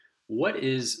What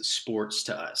is sports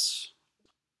to us?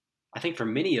 I think for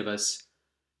many of us,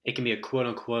 it can be a quote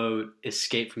unquote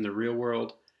escape from the real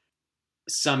world.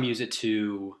 Some use it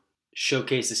to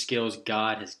showcase the skills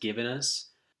God has given us.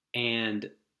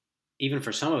 And even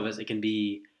for some of us, it can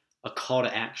be a call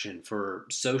to action for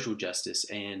social justice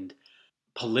and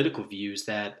political views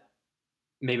that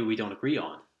maybe we don't agree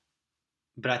on.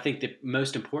 But I think the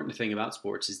most important thing about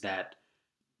sports is that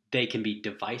they can be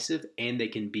divisive and they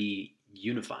can be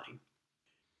unifying.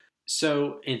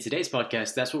 So in today's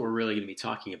podcast, that's what we're really going to be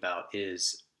talking about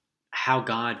is how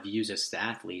God views us as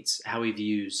athletes, how he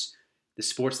views the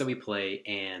sports that we play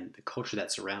and the culture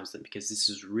that surrounds them, because this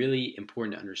is really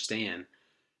important to understand,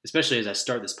 especially as I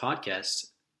start this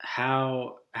podcast.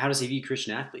 How does he view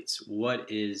Christian athletes?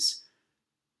 What is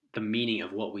the meaning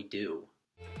of what we do?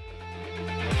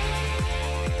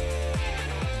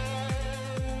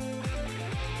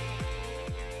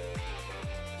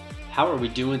 How are we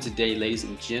doing today, ladies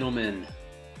and gentlemen?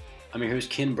 I'm your host,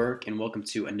 Ken Burke, and welcome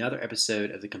to another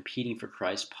episode of the Competing for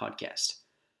Christ podcast.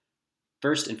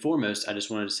 First and foremost, I just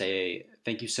wanted to say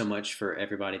thank you so much for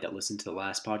everybody that listened to the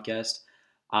last podcast.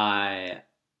 I'm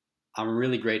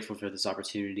really grateful for this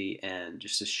opportunity and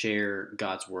just to share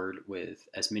God's word with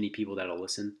as many people that will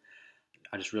listen.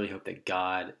 I just really hope that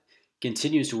God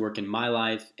continues to work in my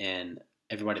life and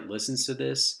everybody that listens to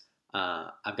this.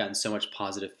 I've gotten so much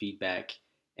positive feedback,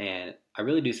 and I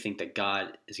really do think that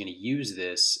God is going to use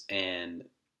this and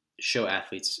show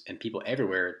athletes and people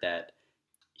everywhere that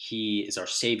he is our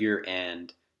Savior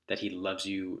and that he loves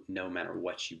you no matter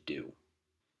what you do.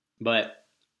 But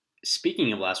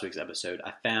speaking of last week's episode,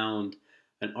 I found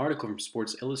an article from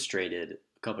Sports Illustrated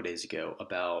a couple days ago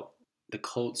about the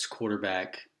Colts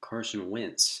quarterback Carson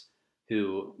Wentz,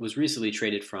 who was recently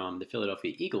traded from the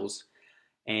Philadelphia Eagles.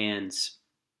 And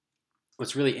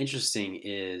what's really interesting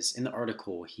is in the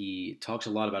article, he talks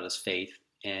a lot about his faith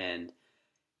and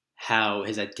how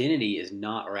his identity is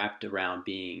not wrapped around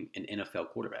being an NFL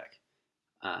quarterback.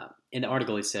 In the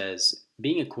article, he says,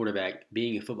 being a quarterback,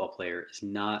 being a football player is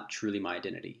not truly my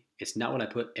identity. It's not what I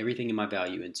put everything in my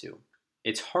value into.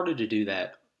 It's harder to do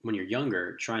that when you're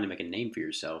younger, trying to make a name for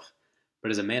yourself. But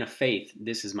as a man of faith,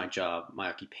 this is my job, my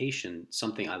occupation,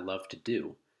 something I love to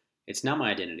do. It's not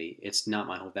my identity. It's not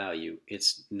my whole value.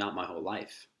 It's not my whole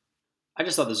life. I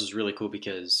just thought this was really cool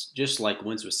because just like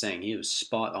Wentz was saying, he was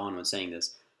spot on when saying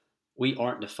this. We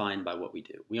aren't defined by what we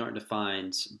do. We aren't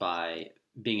defined by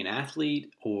being an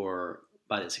athlete or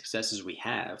by the successes we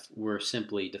have. We're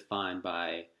simply defined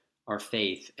by our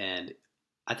faith, and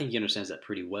I think he understands that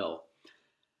pretty well.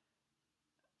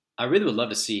 I really would love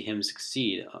to see him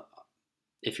succeed.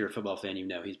 If you're a football fan, you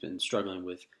know he's been struggling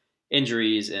with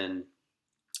injuries and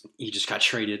he just got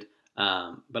traded.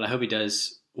 But I hope he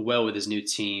does well with his new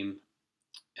team,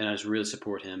 and I just really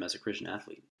support him as a Christian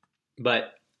athlete.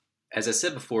 But as I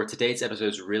said before, today's episode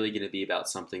is really going to be about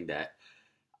something that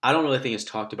I don't really think is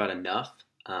talked about enough,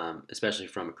 especially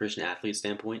from a Christian athlete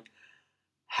standpoint.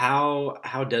 How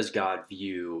does God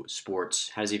view sports?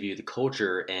 How does he view the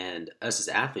culture? And us as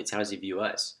athletes, how does he view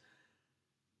us?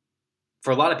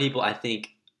 For a lot of people, I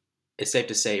think it's safe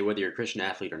to say, whether you're a Christian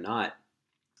athlete or not,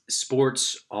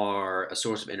 sports are a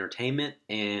source of entertainment,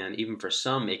 and even for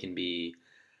some, it can be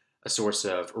a source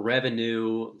of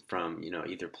revenue from,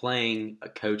 either playing,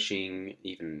 coaching,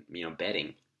 even,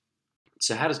 betting.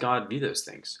 So how does God view those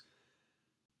things?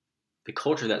 The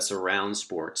culture that surrounds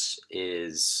sports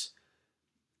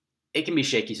it can be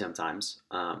shaky sometimes.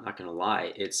 I'm not going to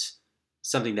lie. It's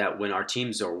something that when our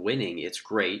teams are winning, it's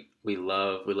great. We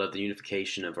love the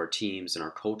unification of our teams and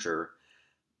our culture.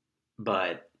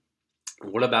 But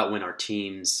what about when our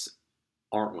teams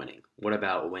aren't winning? What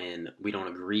about when we don't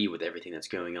agree with everything that's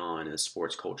going on in the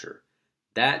sports culture?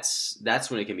 That's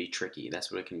when it can be tricky.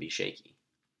 That's when it can be shaky.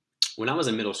 When I was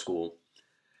in middle school,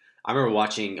 I remember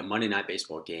watching a Monday Night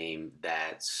Baseball game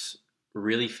that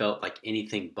really felt like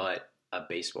anything but a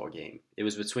baseball game. It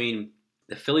was between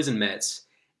the Phillies and Mets,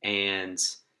 and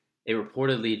it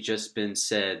reportedly just been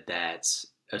said that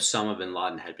Osama bin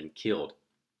Laden had been killed.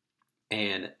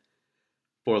 And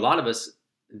for a lot of us,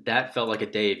 that felt like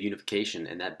a day of unification,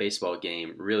 and that baseball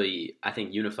game really, I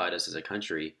think, unified us as a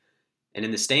country. And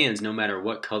in the stands, no matter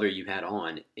what color you had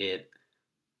on,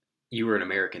 you were an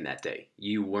American that day.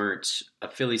 You weren't a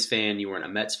Phillies fan, you weren't a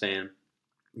Mets fan,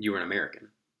 you were an American.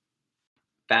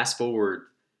 Fast forward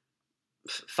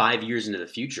 5 years into the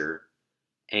future,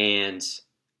 and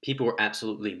people were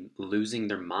absolutely losing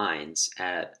their minds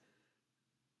at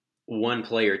one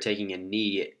player taking a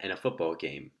knee in a football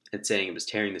game and saying it was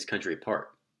tearing this country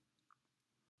apart.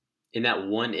 In that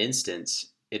one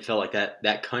instance, it felt like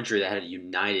that country that had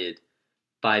united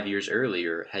 5 years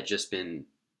earlier had just been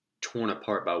torn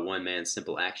apart by one man's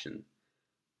simple action.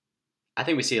 I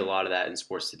think we see a lot of that in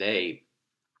sports today,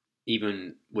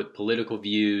 even with political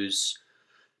views,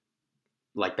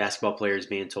 like basketball players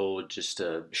being told just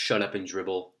to shut up and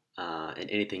dribble, and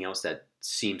anything else that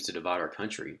seems to divide our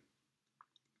country.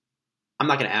 I'm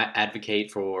not going to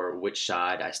advocate for which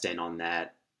side I stand on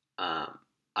that, um,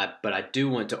 but I do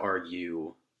want to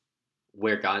argue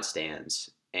where God stands,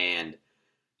 and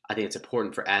I think it's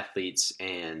important for athletes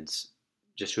and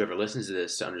just whoever listens to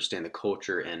this to understand the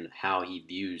culture and how He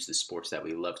views the sports that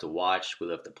we love to watch, we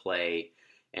love to play,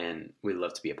 and we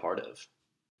love to be a part of.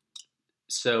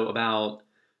 So about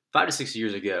 5 to 6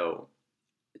 years ago,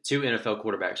 two NFL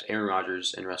quarterbacks, Aaron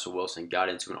Rodgers and Russell Wilson, got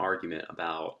into an argument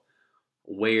about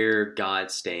where God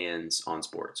stands on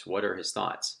sports. What are his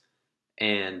thoughts?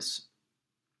 And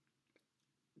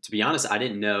to be honest, I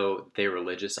didn't know they were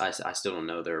religious. I still don't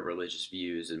know their religious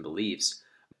views and beliefs.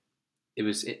 It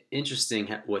was interesting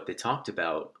what they talked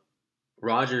about.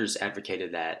 Rodgers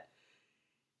advocated that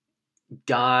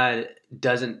God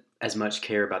doesn't as much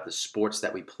care about the sports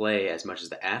that we play as much as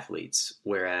the athletes,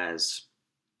 whereas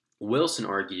Wilson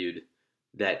argued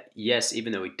that yes,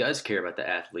 even though he does care about the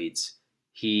athletes,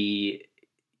 he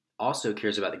also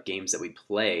cares about the games that we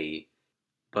play.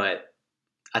 But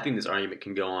I think this argument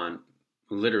can go on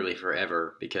literally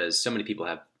forever because so many people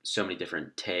have so many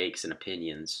different takes and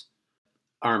opinions.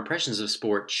 Our impressions of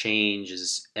sport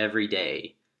changes every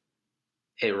day.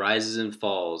 It rises and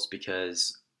falls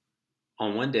because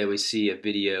on one day we see a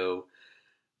video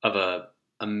of a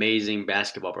amazing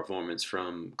basketball performance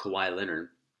from Kawhi Leonard,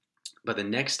 but the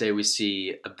next day we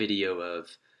see a video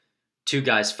of two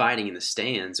guys fighting in the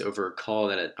stands over a call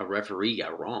that a referee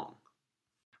got wrong.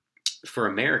 For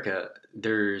America,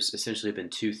 there's essentially been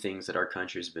two things that our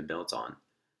country has been built on: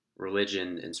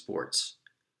 religion and sports.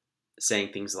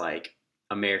 Saying things like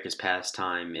America's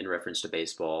pastime in reference to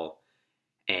baseball,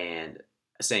 and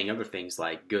saying other things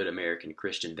like good American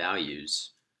Christian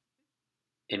values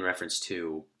in reference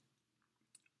to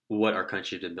what our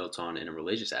country has been built on in a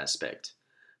religious aspect.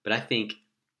 But I think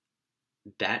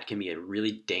that can be a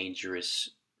really dangerous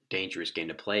game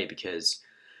to play because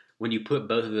when you put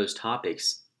both of those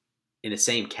topics in the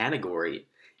same category,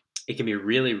 it can be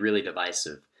really, really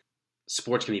divisive.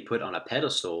 Sports can be put on a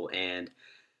pedestal, and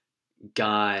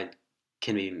God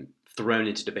can be thrown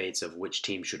into debates of which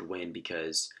team should win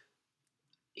because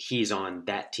he's on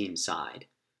that team's side.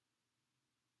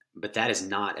 But that is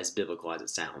not as biblical as it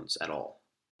sounds at all.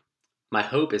 My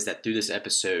hope is that through this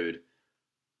episode,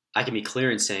 I can be clear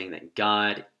in saying that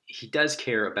God, He does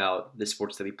care about the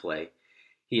sports that we play.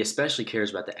 He especially cares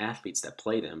about the athletes that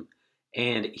play them.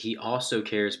 And He also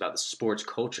cares about the sports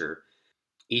culture,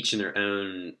 each in their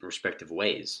own respective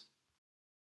ways.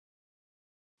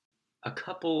 A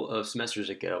couple of semesters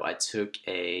ago, I took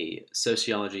a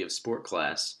sociology of sport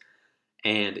class.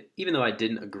 And even though I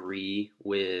didn't agree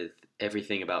with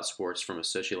everything about sports from a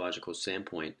sociological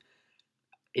standpoint,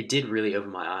 it did really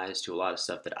open my eyes to a lot of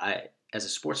stuff that I, as a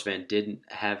sports fan,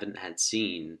 haven't had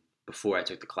seen before I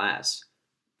took the class.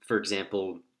 For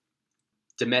example,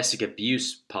 domestic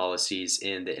abuse policies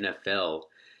in the NFL.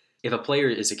 If a player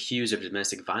is accused of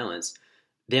domestic violence,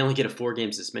 they only get a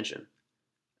 4-game suspension.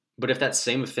 But if that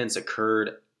same offense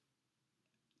occurred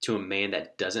to a man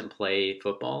that doesn't play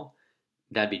football,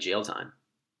 that'd be jail time.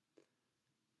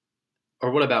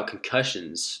 Or what about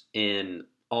concussions in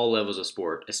all levels of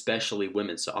sport, especially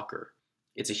women's soccer?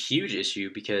 It's a huge issue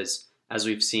because, as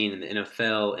we've seen in the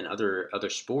NFL and other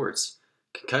sports,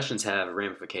 concussions have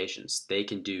ramifications. They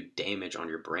can do damage on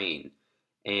your brain.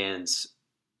 And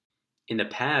in the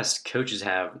past, coaches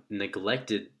have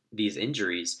neglected these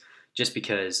injuries just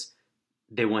because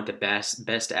they want the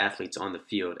best athletes on the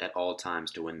field at all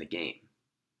times to win the game.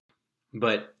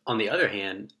 But on the other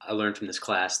hand, I learned from this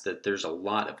class that there's a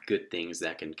lot of good things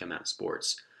that can come out of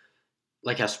sports.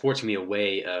 Like how sports can be a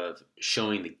way of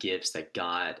showing the gifts that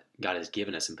God has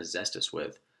given us and possessed us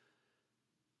with.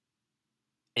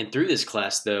 And through this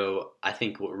class, though, I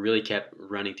think what really kept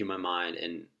running through my mind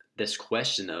and this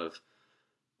question of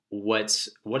what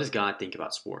does God think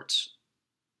about sports?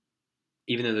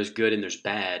 Even though there's good and there's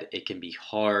bad, it can be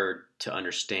hard to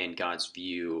understand God's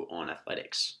view on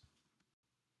athletics.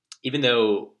 Even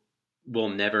though we'll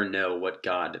never know what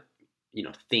God,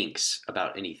 thinks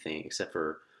about anything except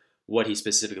for what He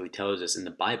specifically tells us in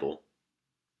the Bible,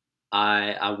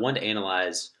 I want to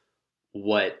analyze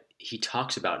what He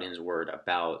talks about in His Word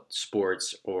about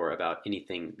sports or about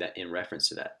anything that in reference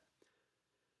to that.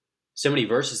 So many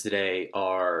verses today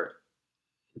are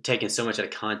taken so much out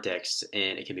of context,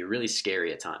 and it can be really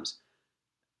scary at times.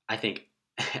 I think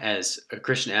as a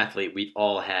Christian athlete, we've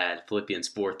all had Philippians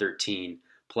 4:13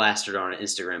 plastered on an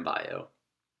Instagram bio.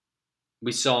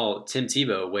 We saw Tim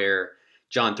Tebow wear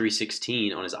John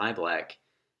 3:16 on his eye black,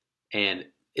 and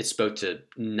it spoke to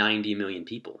 90 million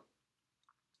people.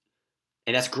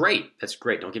 And that's great. That's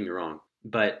great. Don't get me wrong.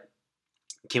 But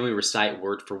can we recite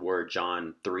word for word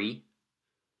John 3?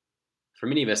 For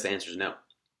many of us, the answer is no.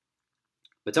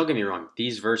 But don't get me wrong.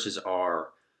 These verses are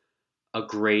a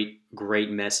great,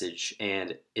 great message,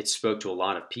 and it spoke to a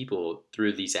lot of people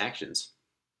through these actions.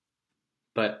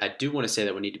 But I do want to say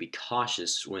that we need to be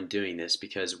cautious when doing this,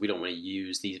 because we don't want to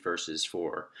use these verses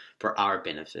for our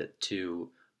benefit,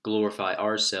 to glorify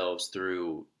ourselves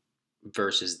through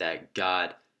verses that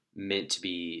God meant to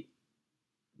be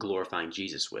glorifying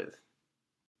Jesus with.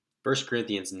 1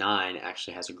 Corinthians 9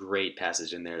 actually has a great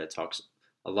passage in there that talks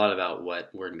a lot about what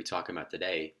we're going to be talking about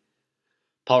today.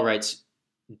 Paul writes,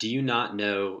 "Do you not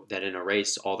know that in a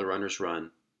race all the runners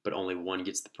run, but only one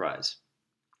gets the prize?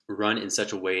 Run in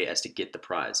such a way as to get the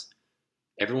prize.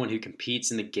 Everyone who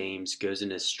competes in the games goes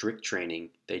into strict training.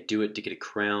 They do it to get a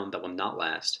crown that will not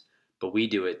last, but we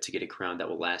do it to get a crown that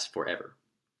will last forever.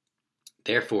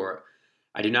 Therefore,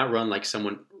 I do not run like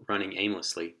someone running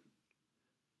aimlessly.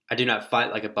 I do not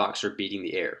fight like a boxer beating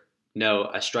the air. No,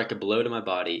 I strike a blow to my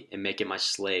body and make it my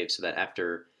slave, so that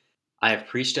after I have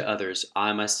preached to others,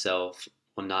 I myself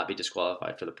will not be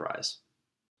disqualified for the prize."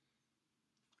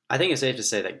 I think it's safe to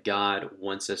say that God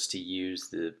wants us to use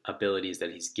the abilities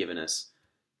that He's given us.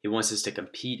 He wants us to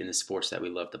compete in the sports that we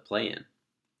love to play in.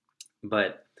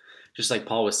 But just like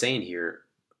Paul was saying here,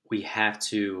 we have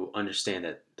to understand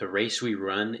that the race we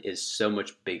run is so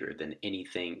much bigger than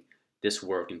anything this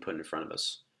world can put in front of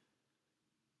us.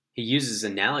 He uses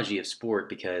analogy of sport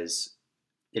because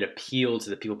it appealed to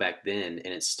the people back then,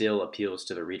 and it still appeals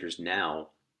to the readers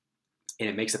now. And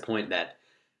it makes a point that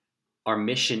our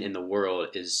mission in the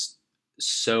world is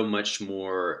so much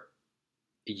more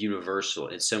universal.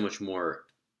 It's so much more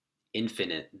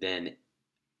infinite than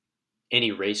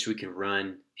any race we could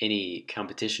run, any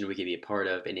competition we could be a part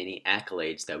of, and any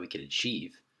accolades that we could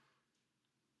achieve.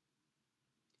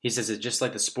 He says that just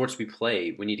like the sports we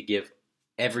play, we need to give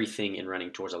everything in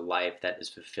running towards a life that is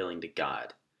fulfilling to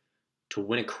God, to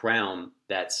win a crown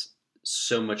that's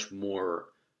so much more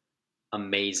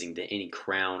amazing than any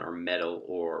crown or medal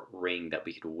or ring that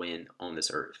we could win on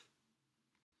this earth.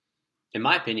 In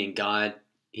my opinion, God,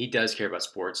 He does care about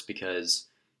sports because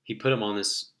He put them on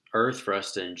this earth for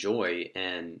us to enjoy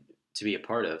and to be a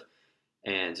part of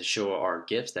and to show our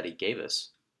gifts that He gave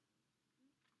us.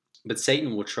 But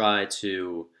Satan will try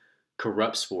to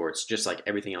corrupt sports just like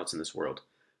everything else in this world.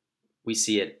 We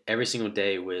see it every single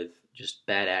day with just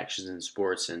bad actions in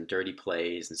sports and dirty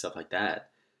plays and stuff like that.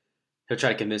 He'll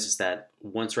try to convince us that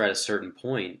once we're at a certain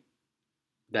point,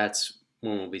 that's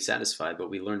when we'll be satisfied. But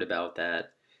we learned about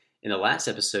that in the last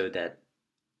episode, that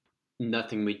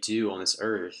nothing we do on this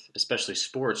earth, especially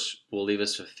sports, will leave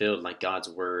us fulfilled like God's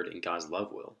word and God's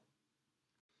love will.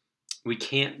 We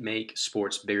can't make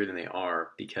sports bigger than they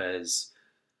are, because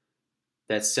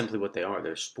that's simply what they are.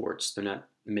 They're sports. They're not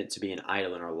meant to be an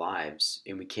idol in our lives.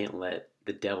 And we can't let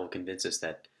the devil convince us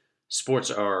that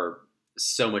sports are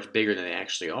so much bigger than they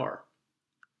actually are.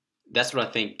 That's what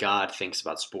I think God thinks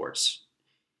about sports.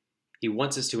 He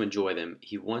wants us to enjoy them.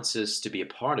 He wants us to be a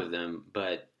part of them.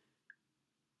 But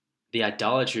the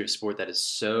idolatry of sport that is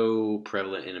so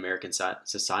prevalent in American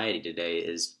society today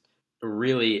is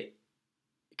really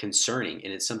concerning,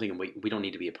 and it's something we don't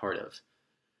need to be a part of.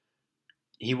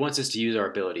 He wants us to use our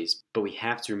abilities, but we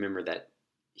have to remember that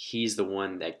He's the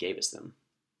one that gave us them.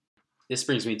 This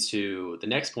brings me to the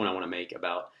next point I want to make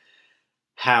about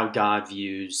how God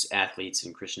views athletes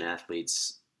and Christian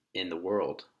athletes in the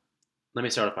world. Let me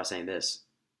start off by saying this.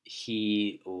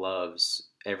 He loves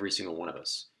every single one of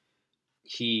us.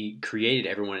 He created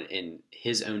everyone in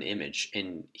His own image,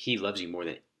 and He loves you more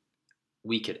than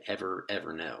we could ever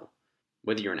know,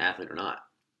 whether you're an athlete or not.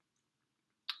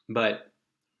 But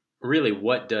really,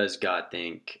 what does God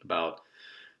think about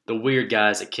the weird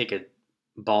guys that kick a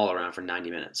ball around for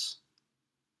 90 minutes?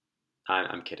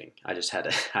 I'm kidding. I just had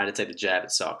to take the jab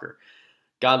at soccer.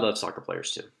 God loves soccer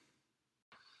players too.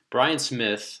 Brian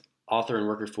Smith, author and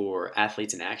worker for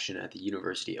Athletes in Action at the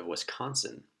University of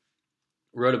Wisconsin,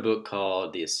 wrote a book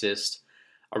called The Assist.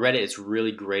 I read it. It's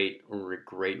really great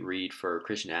read for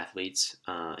Christian athletes.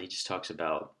 He just talks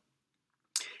about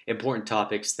important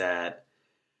topics that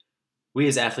we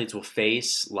as athletes will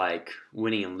face, like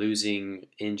winning and losing,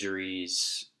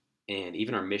 injuries, and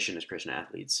even our mission as Christian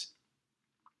athletes.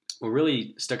 What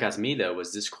really stuck out to me, though,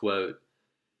 was this quote.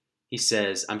 He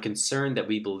says, "I'm concerned that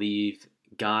we believe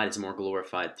God is more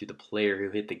glorified through the player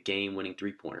who hit the game-winning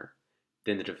three-pointer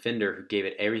than the defender who gave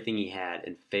it everything he had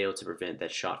and failed to prevent that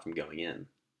shot from going in."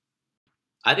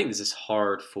 I think this is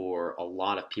hard for a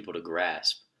lot of people to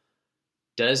grasp.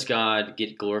 Does God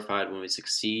get glorified when we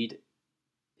succeed?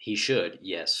 He should,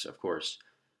 yes, of course.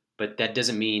 But that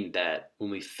doesn't mean that when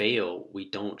we fail, we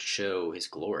don't show his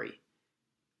glory.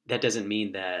 That doesn't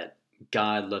mean that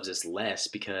God loves us less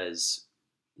because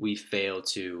we fail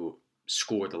to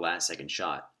score the last second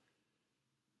shot.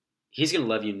 He's going to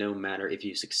love you no matter if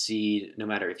you succeed, no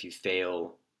matter if you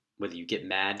fail, whether you get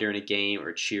mad during a game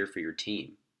or cheer for your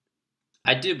team.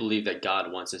 I do believe that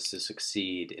God wants us to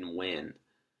succeed and win,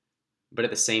 but at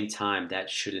the same time, that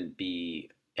shouldn't be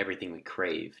everything we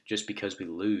crave. Just because we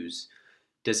lose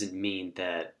doesn't mean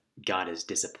that God is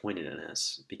disappointed in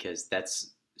us, because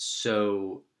that's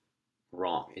so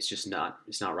wrong. It's not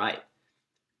right.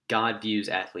 God views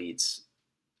athletes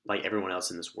like everyone else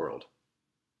in this world,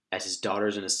 as his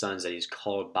daughters and his sons that he's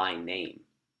called by name.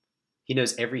 He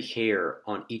knows every hair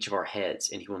on each of our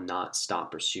heads, and he will not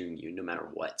stop pursuing you no matter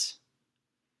what.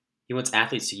 He wants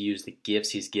athletes to use the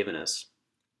gifts he's given us,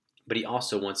 but he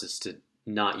also wants us to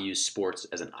not use sports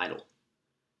as an idol.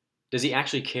 Does he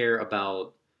actually care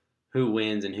about who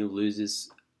wins and who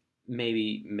loses?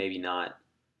 Maybe, maybe not.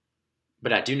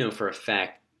 But I do know for a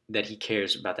fact that he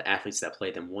cares about the athletes that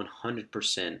play them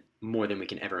 100% more than we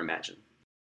can ever imagine.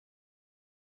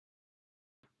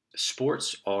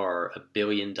 Sports are $1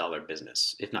 billion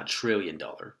business, if not $1 trillion.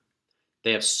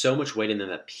 They have so much weight in them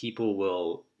that people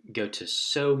will go to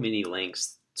so many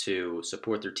lengths to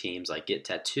support their teams, like get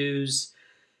tattoos,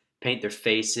 paint their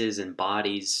faces and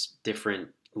bodies different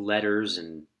letters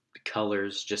and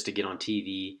colors just to get on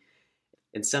TV.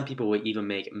 And some people will even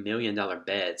make $1 million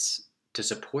bets to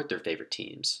support their favorite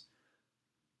teams.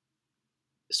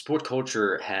 Sport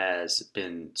culture has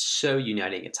been so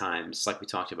uniting at times, like we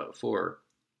talked about before,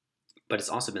 but it's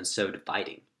also been so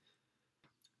dividing.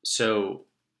 So,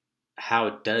 how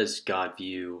does God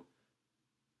view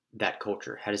that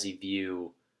culture? How does he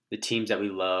view the teams that we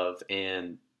love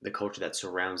and the culture that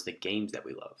surrounds the games that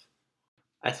we love?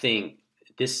 I think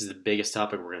this is the biggest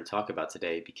topic we're going to talk about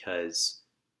today because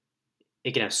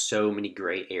it can have so many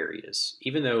gray areas.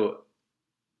 Even though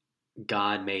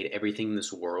God made everything in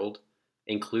this world,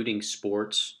 including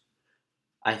sports,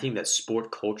 I think that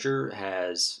sport culture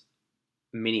has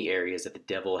many areas that the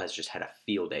devil has just had a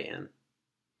field day in.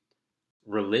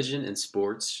 Religion and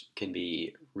sports can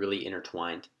be really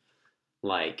intertwined.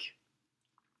 Like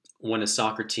when a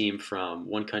soccer team from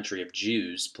one country of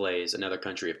Jews plays another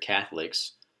country of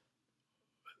Catholics,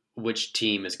 which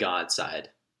team is God's side?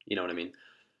 You know what I mean?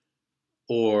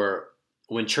 Or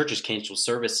when churches cancel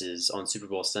services on Super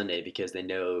Bowl Sunday because they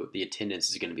know the attendance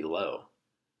is going to be low.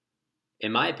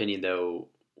 In my opinion, though,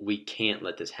 we can't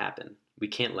let this happen. We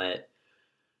can't let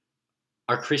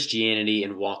our Christianity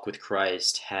and walk with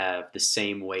Christ have the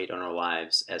same weight on our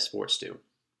lives as sports do.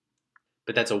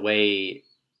 But that's a way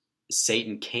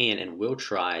Satan can and will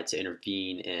try to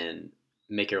intervene and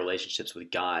make our relationships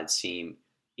with God seem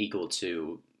equal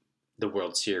to the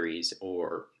World Series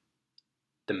or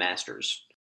the Masters.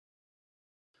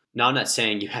 Now, I'm not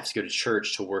saying you have to go to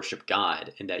church to worship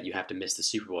God and that you have to miss the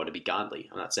Super Bowl to be godly.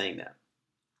 I'm not saying that.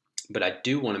 But I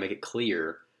do want to make it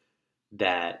clear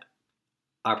that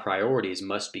our priorities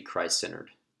must be Christ-centered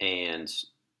and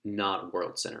not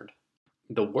world-centered.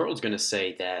 The world's going to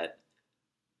say that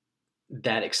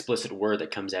that explicit word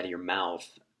that comes out of your mouth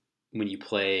when you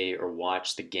play or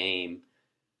watch the game,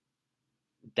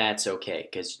 that's okay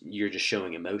because you're just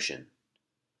showing emotion.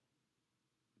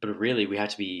 But really, we have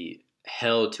to be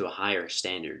held to a higher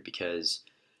standard because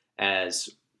as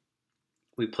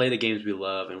we play the games we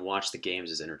love and watch the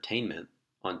games as entertainment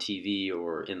on TV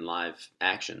or in live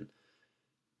action,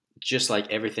 just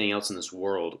like everything else in this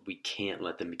world, we can't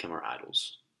let them become our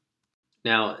idols.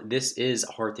 Now, this is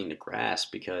a hard thing to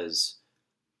grasp because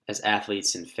as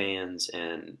athletes and fans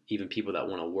and even people that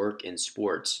want to work in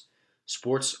sports,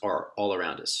 sports are all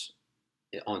around us.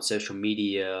 On social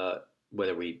media,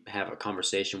 whether we have a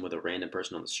conversation with a random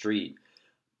person on the street,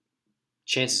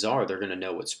 chances are they're going to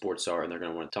know what sports are and they're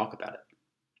going to want to talk about it.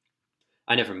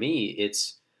 I know for me,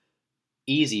 it's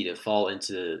easy to fall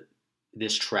into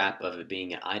this trap of it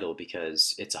being an idol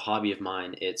because it's a hobby of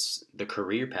mine. It's the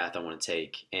career path I want to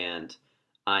take, and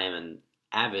I am an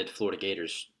avid Florida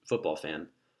Gators football fan.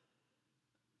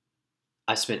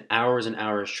 I spent hours and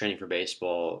hours training for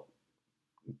baseball,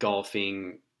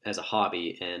 golfing as a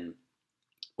hobby, and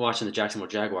watching the Jacksonville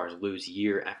Jaguars lose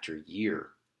year after year.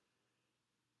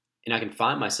 And I can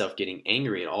find myself getting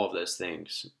angry at all of those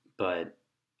things, but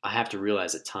I have to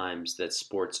realize at times that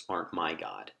sports aren't my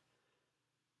God.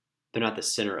 They're not the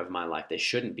center of my life. They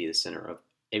shouldn't be the center of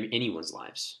anyone's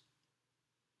lives.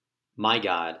 My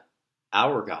God,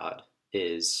 our God,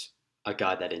 is a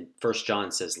God that in First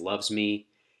John says loves me,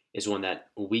 is one that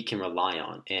we can rely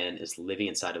on and is living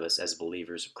inside of us as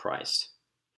believers of Christ.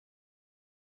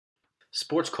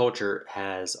 Sports culture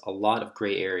has a lot of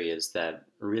gray areas that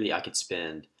really I could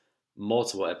spend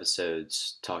multiple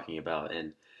episodes talking about,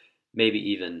 and maybe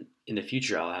even in the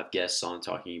future I'll have guests on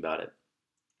talking about it.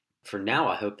 For now,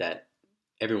 I hope that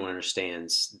everyone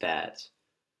understands that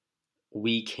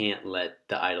we can't let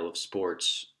the idol of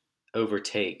sports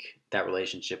overtake that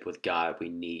relationship with God we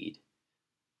need.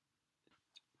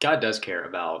 God does care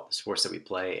about the sports that we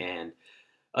play and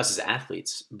us as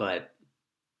athletes, but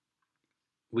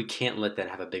we can't let that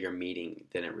have a bigger meaning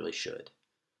than it really should.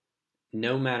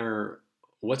 No matter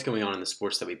what's going on in the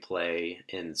sports that we play,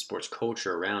 in sports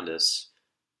culture around us,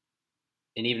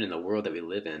 and even in the world that we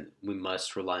live in, we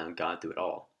must rely on God through it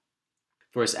all.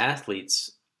 For us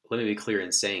athletes, let me be clear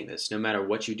in saying this, no matter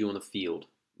what you do on the field,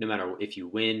 no matter if you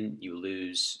win, you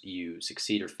lose, you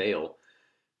succeed or fail,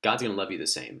 God's going to love you the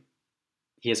same.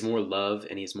 He has more love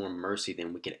and He has more mercy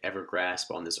than we can ever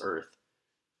grasp on this earth.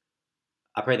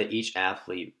 I pray that each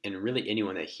athlete, and really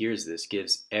anyone that hears this,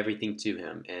 gives everything to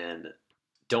Him and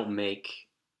don't make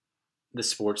the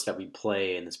sports that we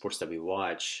play and the sports that we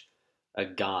watch a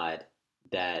God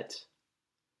that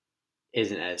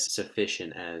isn't as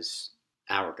sufficient as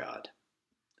our God.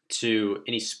 To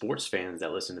any sports fans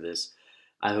that listen to this,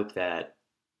 I hope that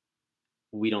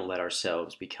we don't let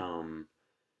ourselves become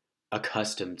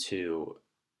accustomed to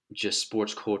just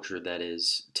sports culture that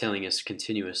is telling us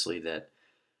continuously that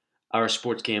our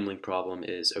sports gambling problem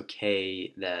is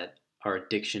okay, that our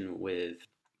addiction with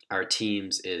our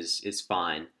teams is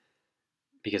fine,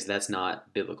 because that's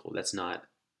not biblical. That's not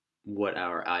what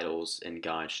our idols and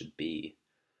God should be.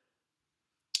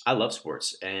 I love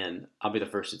sports, and I'll be the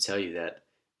first to tell you that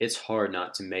it's hard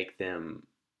not to make them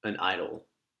an idol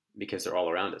because they're all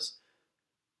around us.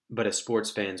 But as sports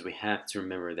fans, we have to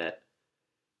remember that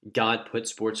God put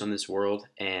sports on this world,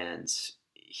 and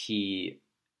He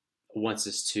wants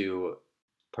us to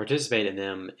participate in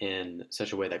them in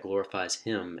such a way that glorifies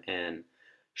Him and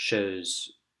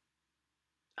shows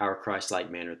our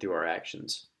Christ-like manner through our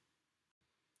actions.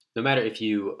 No matter if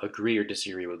you agree or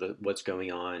disagree with what's going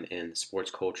on in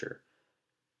sports culture,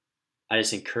 I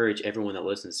just encourage everyone that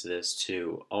listens to this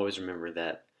to always remember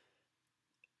that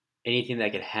anything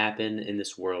that could happen in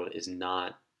this world is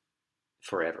not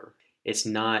forever. It's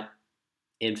not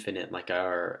infinite like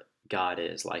our God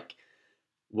is, like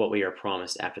what we are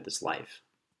promised after this life.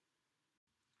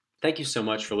 Thank you so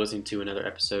much for listening to another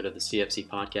episode of the CFC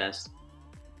podcast.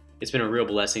 It's been a real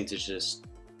blessing to just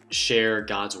share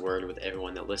God's word with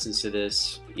everyone that listens to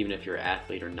this, even if you're an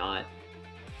athlete or not.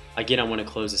 Again, I want to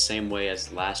close the same way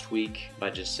as last week by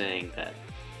just saying that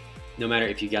no matter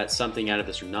if you got something out of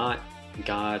this or not,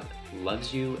 God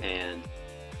loves you and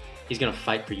He's going to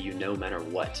fight for you no matter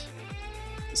what.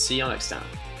 See y'all next time.